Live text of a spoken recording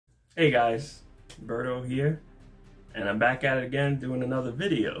Hey guys, Berto here, and I'm back at it again doing another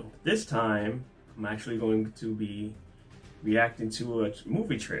video. This time, I'm actually going to be reacting to a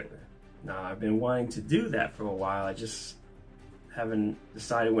movie trailer. Now, I've been wanting to do that for a while, I just haven't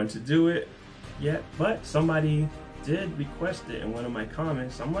decided when to do it yet, but somebody did request it in one of my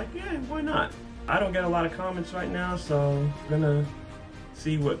comments. I'm like, yeah, why not? I don't get a lot of comments right now, so I'm gonna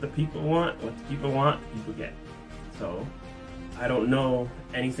see what the people want, people get. So, I don't know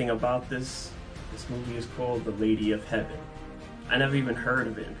anything about this. This movie is called The Lady of Heaven. I never even heard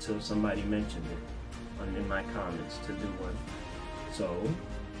of it until somebody mentioned it in my comments to do one. So,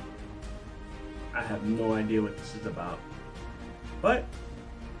 I have no idea what this is about. But,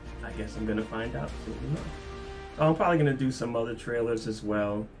 I guess I'm gonna find out soon enough. So I'm probably gonna do some other trailers as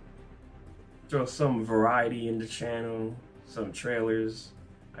well. Throw some variety in the channel, some trailers.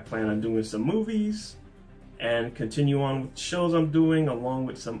 I plan on doing some movies and continue on with shows I'm doing along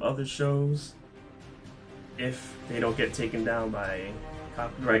with some other shows if they don't get taken down by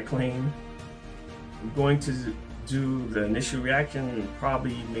copyright claim. I'm going to do the initial reaction and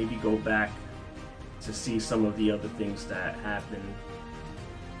probably maybe go back to see some of the other things that happen.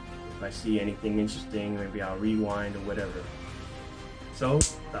 If I see anything interesting, maybe I'll rewind or whatever. So,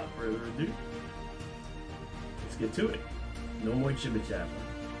 without further ado, let's get to it. No more jibber jabber.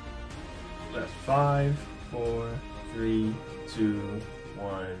 That's 5, 4, 3, 2,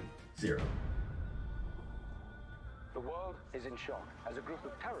 1, 0. The world is in shock as a group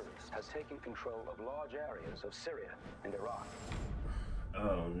of terrorists has taken control of large areas of Syria and Iraq.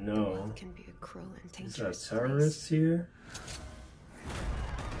 Oh no. It can be a cruel and Is dangerous there terrorists here?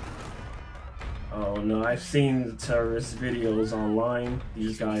 Oh no, I've seen the terrorist videos online.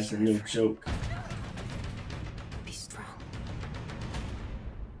 These guys are no joke. Be strong.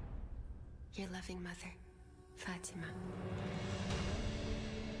 Your loving mother, Fatima.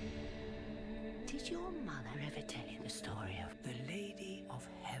 Did your mother ever tell you the story of the Lady of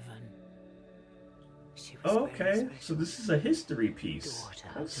Heaven? She was Oh, okay, so this is a history piece.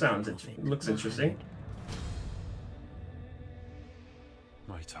 That sounds looks interesting.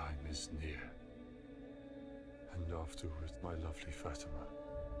 My time is near. And afterwards, my lovely Fatima,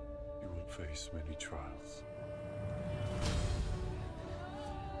 you will face many trials.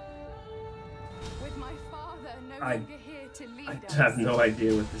 With my father no I longer here to lead us. have no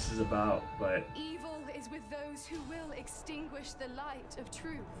idea what this is about, but Evil is with those who will extinguish the light of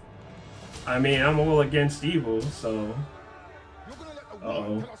truth. I mean, I'm all against evil, so...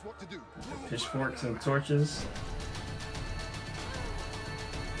 Uh-oh. Pitchforks and torches.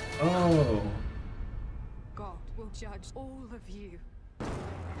 Oh. God will judge all of you.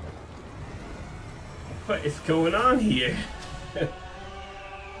 What is going on here?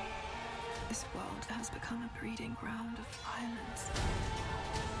 This world has become a breeding ground of violence.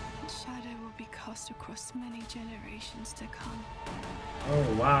 Shadow will be cast across many generations to come.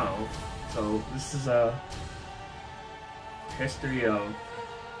 Oh wow. So this is a history of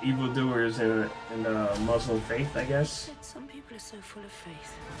evildoers in the Muslim faith, I guess. Some people are so full of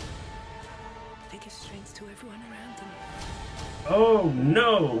faith. They give strength to everyone around them. Oh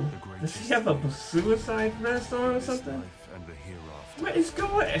no! Does he have a suicide vest on or something? Life and the hereafter What is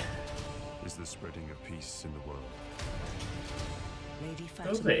going? is the spreading of peace in the world. Lady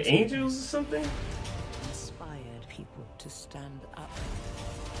Fatima Those are angels or something? inspired people to stand up,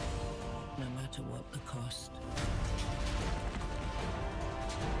 no matter what the cost.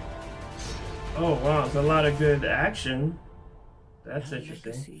 Oh wow, there's a lot of good action. That's Her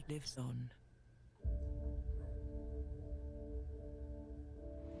interesting. legacy lives on.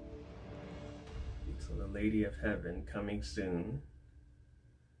 So the Lady of Heaven coming soon.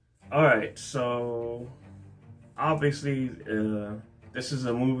 Alright, so obviously this is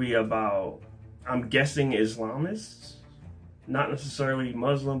a movie about, I'm guessing, Islamists. Not necessarily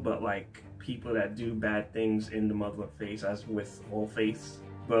Muslim, but like people that do bad things in the Muslim faith, as with all faiths.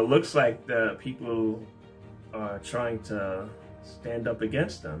 But it looks like the people are trying to stand up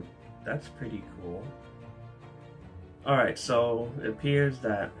against them. That's pretty cool. Alright, so it appears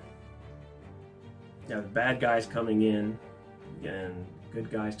that the bad guys coming in and good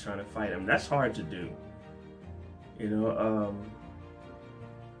guys trying to fight them. That's hard to do. You know,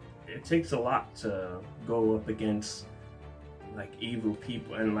 it takes a lot to go up against like evil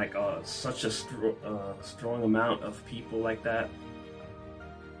people and like such a strong amount of people like that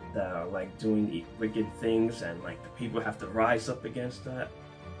are like doing wicked things, and like the people have to rise up against that.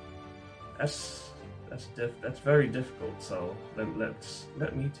 That's very difficult. So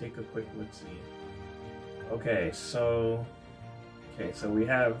let me take a quick look see. Okay, so we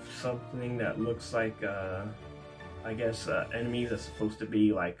have something that looks like I guess, enemies that's supposed to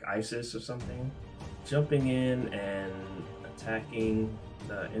be like ISIS or something, jumping in and attacking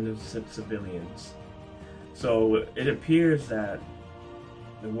the innocent civilians. So it appears that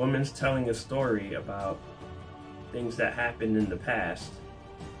the woman's telling a story about things that happened in the past.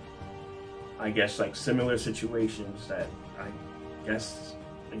 I guess like similar situations that I guess,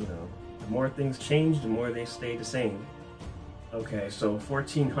 you know, the more things change, the more they stay the same. Okay, so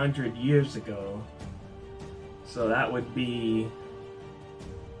 1400 years ago, so that would be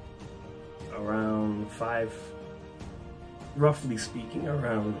around roughly speaking,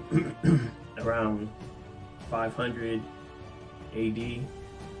 around around 500 AD,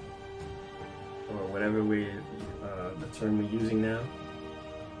 or whatever the term we're using now.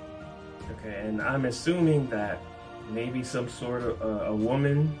 Okay, and I'm assuming that maybe some sort of a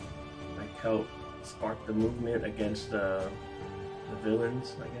woman like helped spark the movement against the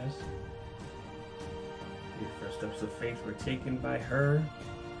villains, I guess. The first steps of faith were taken by her.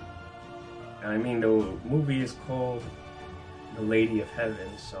 And I mean, the movie is called The Lady of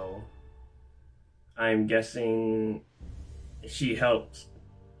Heaven, so I'm guessing she helped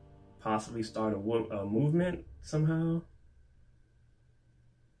possibly start a movement somehow.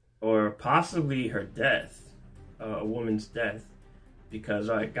 Or possibly her death, a woman's death, because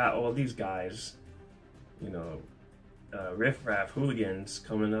I got all these guys, you know, riffraff hooligans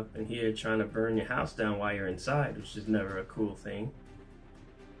coming up in here trying to burn your house down while you're inside, which is never a cool thing.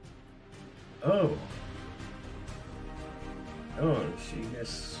 Oh, she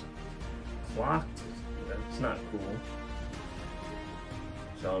gets clocked. That's not cool.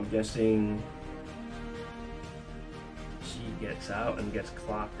 So I'm guessing she gets out and gets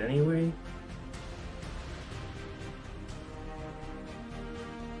clocked anyway.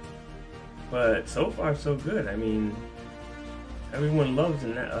 But so far so good. I mean, everyone loves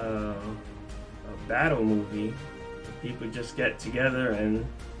a battle movie. People just get together and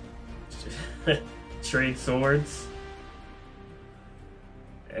trade swords.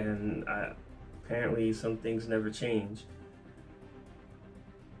 And apparently some things never change.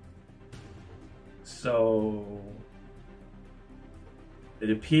 So it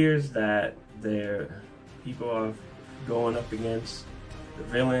appears that people are going up against the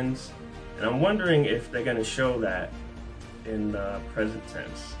villains, and I'm wondering if they're going to show that in the present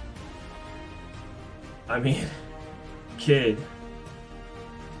tense. I mean, kid,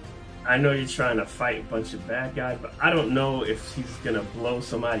 I know you're trying to fight a bunch of bad guys, but I don't know if he's going to blow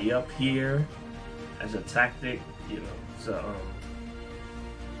somebody up here as a tactic, you know, so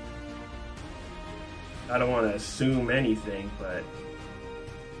I don't want to assume anything, but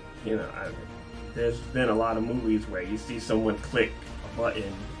you know, there's been a lot of movies where you see someone click a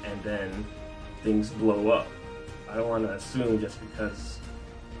button and then things blow up. I don't want to assume just because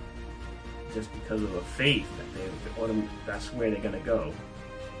of a faith that that's where they're gonna go.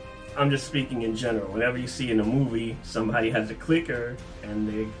 I'm just speaking in general. Whenever you see in a movie somebody has a clicker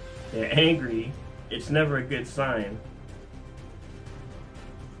and they're angry, it's never a good sign.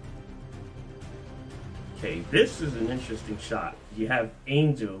 Okay, this is an interesting shot. You have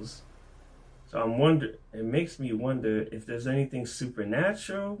angels, so it makes me wonder if there's anything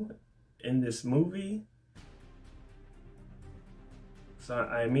supernatural in this movie. So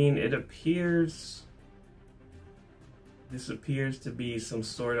I mean, this appears to be some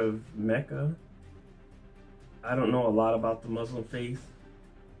sort of Mecca. I don't know a lot about the Muslim faith,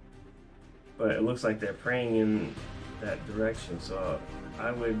 but it looks like they're praying in that direction, so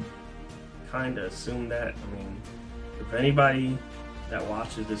I would kind of assume that. I mean, if anybody that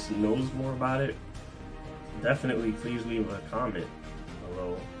watches this knows more about it, definitely please leave a comment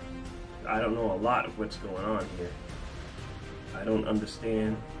below. I don't know a lot of what's going on here. I don't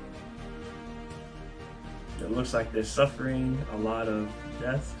understand. It looks like they're suffering a lot of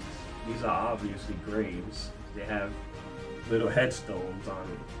death. These are obviously graves. They have little headstones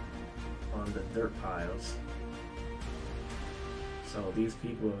on the dirt piles. So these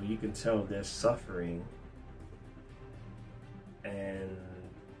people, you can tell they're suffering, and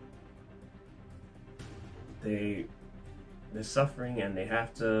they're suffering, and they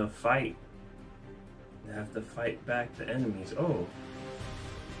have to fight. They have to fight back the enemies. Oh,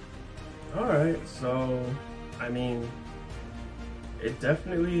 all right. So, I mean, it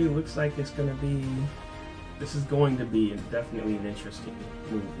definitely looks like this is going to be definitely an interesting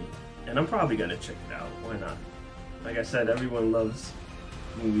movie, and I'm probably going to check it out. Why not? Like I said, everyone loves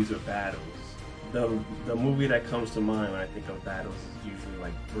movies with battles. The movie that comes to mind when I think of battles is usually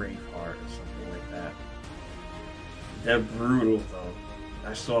like Braveheart or something like that. They're brutal though.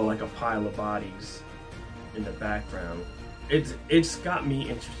 I saw like a pile of bodies in the background. It's got me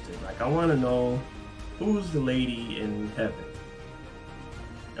interested. Like, I want to know who's the lady in heaven?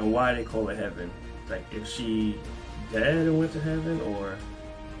 And why they call it heaven? Like, if she dead and went to heaven, or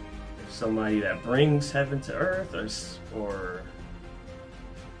if somebody that brings heaven to earth, or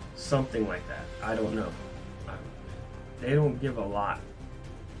something like that. I don't know. They don't give a lot.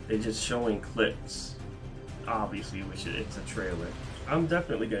 They're just showing clips, obviously, which it's a trailer. I'm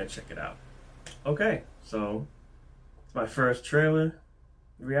definitely gonna check it out. Okay, so it's my first trailer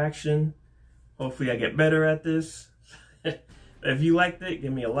reaction. Hopefully I get better at this. If you liked it,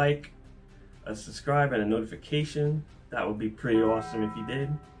 give me a like, a subscribe, and a notification. That would be pretty awesome if you did.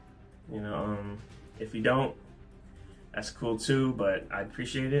 You know, if you don't, that's cool too, but I'd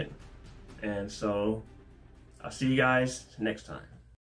appreciate it. And so I'll see you guys next time.